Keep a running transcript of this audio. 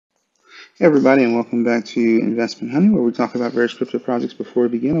Hey everybody, and welcome back to Investment Honey, where we talk about various crypto projects. Before we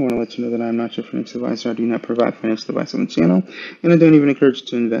begin, I want to let you know that I'm not your financial advisor. I do not provide financial advice on the channel, and I don't even encourage you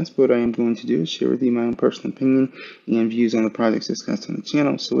to invest. But what I am going to do is share with you my own personal opinion and views on the projects discussed on the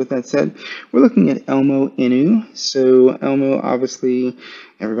channel. So with that said, we're looking at Elmo Inu. So Elmo, obviously,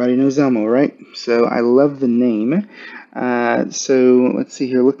 everybody knows Elmo, right? So I love the name. So let's see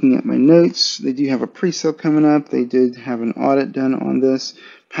here, looking at my notes, they do have a pre-sale coming up. They did have an audit done on this.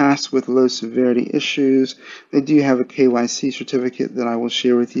 Passed with low severity issues. They do have a KYC certificate that I will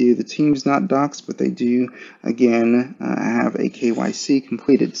share with you. The team's not doxed, but they do, again, have a KYC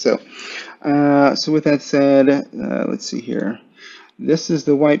completed. So with that said, let's see here. This is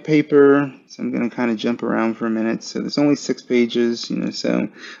the white paper, so I'm going to kind of jump around for a minute. So there's only 6 pages, so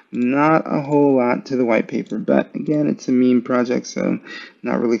not a whole lot to the white paper. But again, it's a meme project, so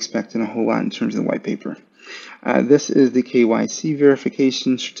not really expecting a whole lot in terms of the white paper. This is the KYC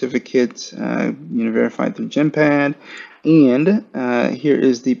verification certificate, verified through GenPad. And here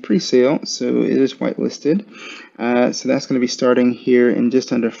is the pre-sale, so it is whitelisted. So that's going to be starting here in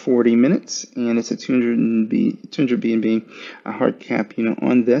just under 40 minutes, and it's a 200 BNB hard cap,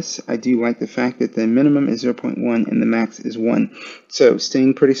 on this. I do like the fact that the minimum is 0.1 and the max is 1. So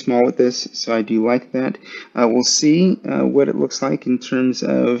staying pretty small with this, so I do like that. We'll see what it looks like in terms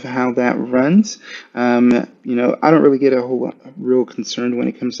of how that runs. I don't really get a whole lot real concerned when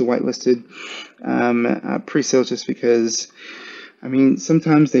it comes to whitelisted pre-sales, just because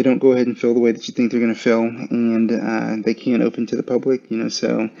sometimes they don't go ahead and fill the way that you think they're going to fill, and they can't open to the public,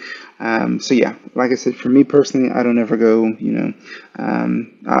 so yeah, like I said, for me personally, I don't ever go,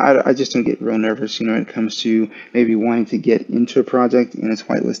 I just don't get real nervous, when it comes to maybe wanting to get into a project and it's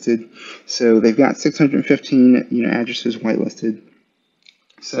whitelisted. So they've got 615, addresses whitelisted.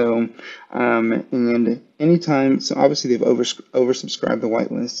 So, and anytime, so obviously they've oversubscribed the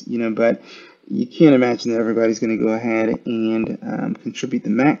whitelist, but you can't imagine that everybody's going to go ahead and contribute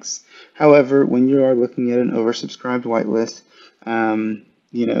the max. However, when you are looking at an oversubscribed whitelist,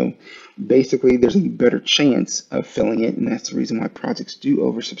 basically there's a better chance of filling it, and that's the reason why projects do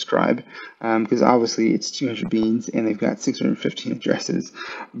oversubscribe, because obviously it's 200 beans and they've got 615 addresses.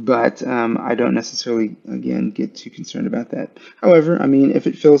 But I don't necessarily, again, get too concerned about that. However, if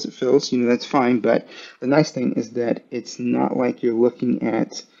it fills, it fills, that's fine. But the nice thing is that it's not like you're looking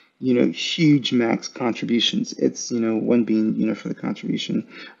at huge max contributions. It's, 1 bean, for the contribution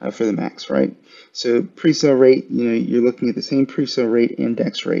for the max, right? So pre-sale rate, you're looking at the same pre-sale rate and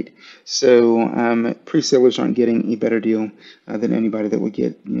DEX rate. So pre-sellers aren't getting a better deal than anybody that would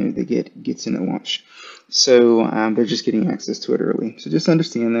get, that gets in at launch. So they're just getting access to it early. So just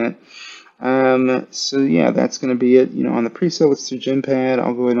understand that. So yeah, that's going to be it. On the pre-sale, it's through GenPad.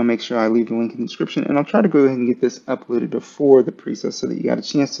 I'll go ahead and I'll make sure I leave the link in the description, and I'll try to go ahead and get this uploaded before the pre-sale so that you got a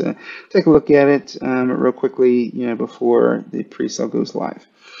chance to take a look at it real quickly, before the pre-sale goes live.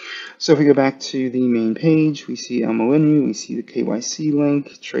 So if we go back to the main page, we see Elmo Inu, we see the KYC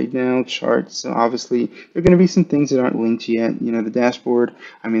link, trade now, charts. So obviously there are going to be some things that aren't linked yet. The dashboard,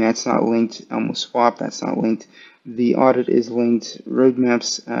 that's not linked. Elmo swap, that's not linked. The audit is linked.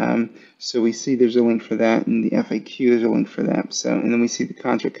 Roadmaps, so we see there's a link for that, and the FAQ, there's a link for that. So, and then we see the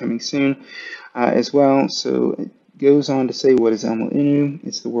contract coming soon as well. So it goes on to say, what is Elmo Inu?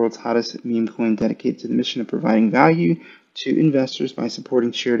 It's the world's hottest meme coin dedicated to the mission of providing value to investors by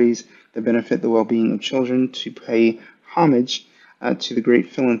supporting charities that benefit the well-being of children, to pay homage to the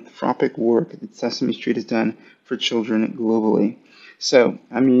great philanthropic work that Sesame Street has done for children globally. So,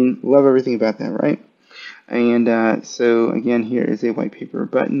 love everything about that, right? And so again, here is a white paper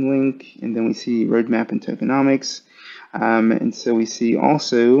button link, and then we see roadmap and tokenomics. And so we see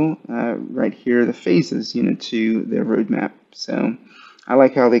also right here the phases, to their roadmap. So I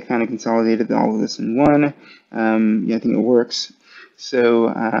like how they kind of consolidated all of this in one. Yeah, I think it works. So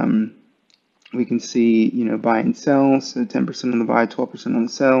we can see, buy and sell, so 10% on the buy, 12% on the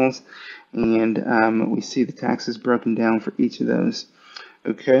sells, and we see the taxes broken down for each of those.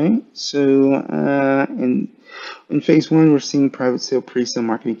 Okay, so in phase 1, we're seeing private sale, pre-sale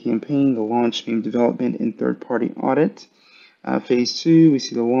marketing campaign, the launch, game development, and third-party audit. Phase 2, we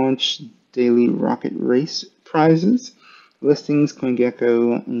see the launch, daily rocket race prizes, listings,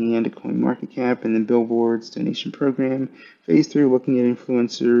 CoinGecko, and CoinMarketCap, and then billboards, donation program. Phase 3, looking at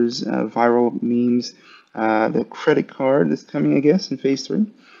influencers, viral memes, the credit card that's coming, I guess, in phase 3.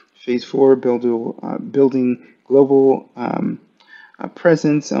 Phase 4, building global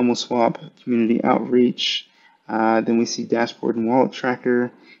presence, Elmo swap, community outreach, Then we see dashboard and wallet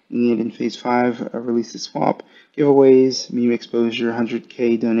tracker. And in phase 5, release the swap, giveaways, meme exposure,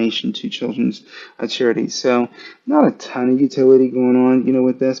 100K donation to children's charities. So not a ton of utility going on,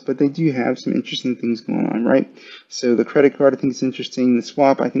 with this, but they do have some interesting things going on, right? So the credit card, I think is interesting. The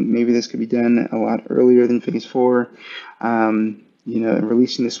swap, I think maybe this could be done a lot earlier than phase 4. And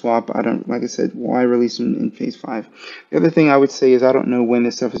releasing the swap, like I said, why release them in phase 5? The other thing I would say is I don't know when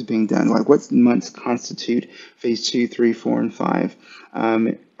this stuff is being done. Like what months constitute phase 2, 3, 4, and 5?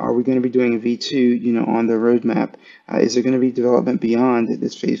 Are we going to be doing a V2, on the roadmap? Is there going to be development beyond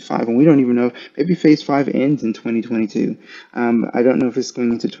this phase 5? And we don't even know. Maybe phase 5 ends in 2022. I don't know if it's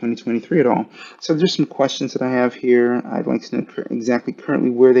going into 2023 at all. So there's some questions that I have here. I'd like to know exactly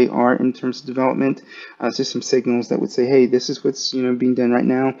currently where they are in terms of development. Just some signals that would say, hey, this is what's being done right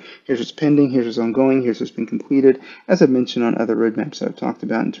now. Here's what's pending. Here's what's ongoing. Here's what's been completed. As I've mentioned on other roadmaps that I've talked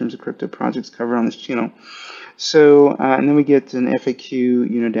about in terms of crypto projects covered on this channel. So, and then we get an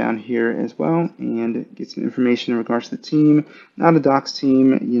FAQ, down here as well, and get some information in regards to the team. Not a docs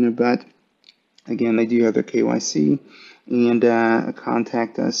team, but again, they do have their KYC and a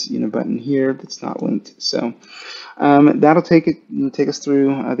contact us, button here that's not linked. So that'll take us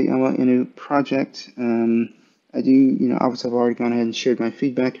through the Elmo project. I do, obviously I've already gone ahead and shared my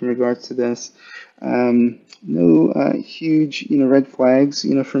feedback in regards to this. No huge, red flags,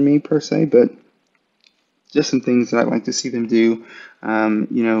 for me per se, but just some things that I'd like to see them do,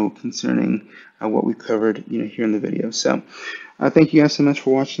 concerning what we've covered, here in the video. So thank you guys so much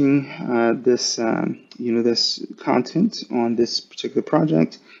for watching this, this content on this particular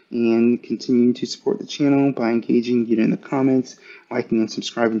project, and continuing to support the channel by engaging, in the comments, liking and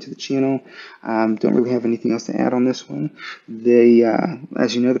subscribing to the channel. Don't really have anything else to add on this one.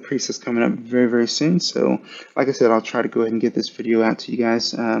 As you know, the presale is coming up very, very soon. So like I said, I'll try to go ahead and get this video out to you guys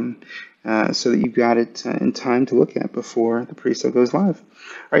so that you've got it in time to look at before the presale goes live. All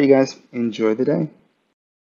right, you guys, enjoy the day.